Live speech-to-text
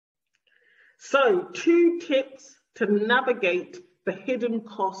So 2 tips to navigate the hidden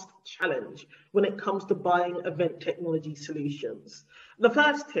cost challenge when it comes to buying event technology solutions. The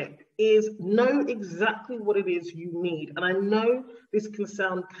first tip is know exactly what it is you need. And I know this can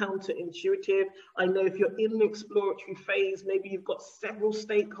sound counterintuitive. I know if you're in the exploratory phase, maybe you've got several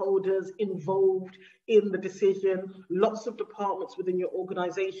stakeholders involved in the decision, lots of departments within your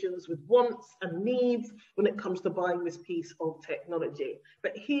organizations with wants and needs when it comes to buying this piece of technology.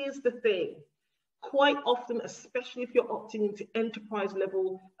 But here's the thing. Quite often, especially if you're opting into enterprise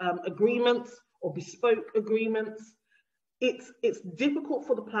level agreements or bespoke agreements, it's difficult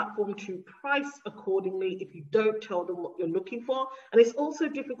for the platform to price accordingly if you don't tell them what you're looking for. And it's also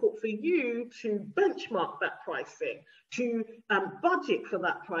difficult for you to benchmark that pricing, to budget for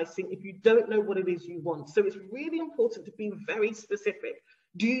that pricing if you don't know what it is you want. So it's really important to be very specific.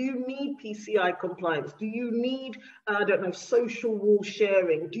 Do you need PCI compliance? Do you need, I don't know, social wall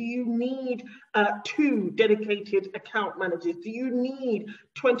sharing? Do you need 2 dedicated account managers? Do you need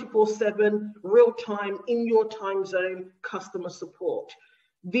 24/7 real-time in your time zone customer support?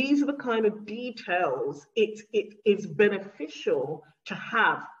 These are the kind of details it is beneficial to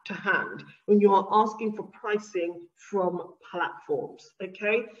have to hand when you are asking for pricing from platforms,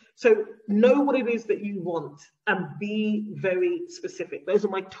 okay? So know what it is that you want and be very specific. Those are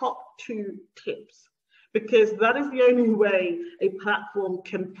my top 2 tips, because that is the only way a platform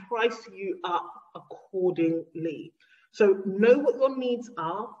can price you up accordingly. So know what your needs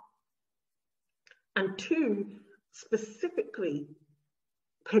are, and 2, specifically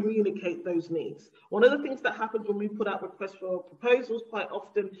communicate those needs. One of the things that happens when we put out requests for proposals quite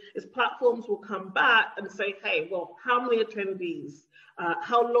often is platforms will come back and say, hey, well, how many attendees?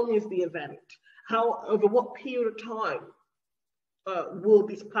 How long is the event? Over what period of time will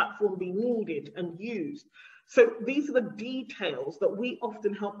this platform be needed and used? So these are the details that we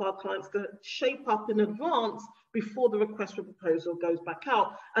often help our clients to shape up in advance before the request for proposal goes back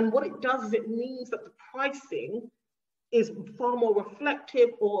out. And what it does is it means that the pricing is far more reflective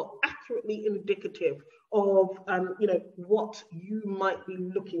or accurately indicative of what you might be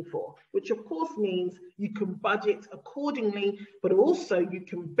looking for, which of course means you can budget accordingly, but also you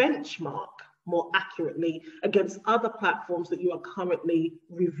can benchmark more accurately against other platforms that you are currently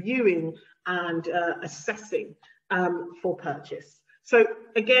reviewing and assessing for purchase. So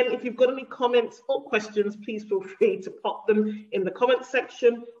again, if you've got any comments or questions, please feel free to pop them in the comment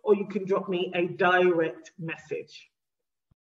section, or you can drop me a direct message.